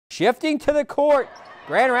Shifting to the court,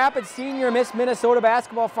 Grand Rapids senior Miss Minnesota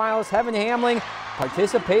basketball finalist Heaven Hamling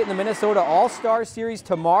participate in the Minnesota All-Star Series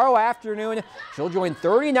tomorrow afternoon. She'll join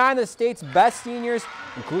 39 of the state's best seniors,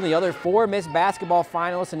 including the other 4 Miss basketball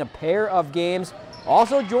finalists in a pair of games.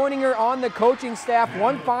 Also joining her on the coaching staff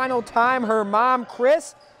one final time, her mom,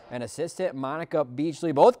 Chris, and assistant Monica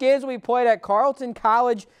Beachley. Both games will be played at Carleton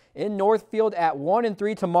College in Northfield at 1 and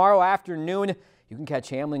 3 tomorrow afternoon. You can catch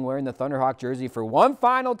Hamling wearing the Thunderhawk jersey for one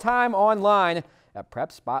final time online at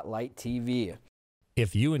Prep Spotlight TV.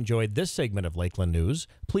 If you enjoyed this segment of Lakeland News,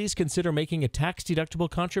 please consider making a tax-deductible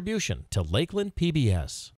contribution to Lakeland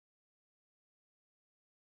PBS.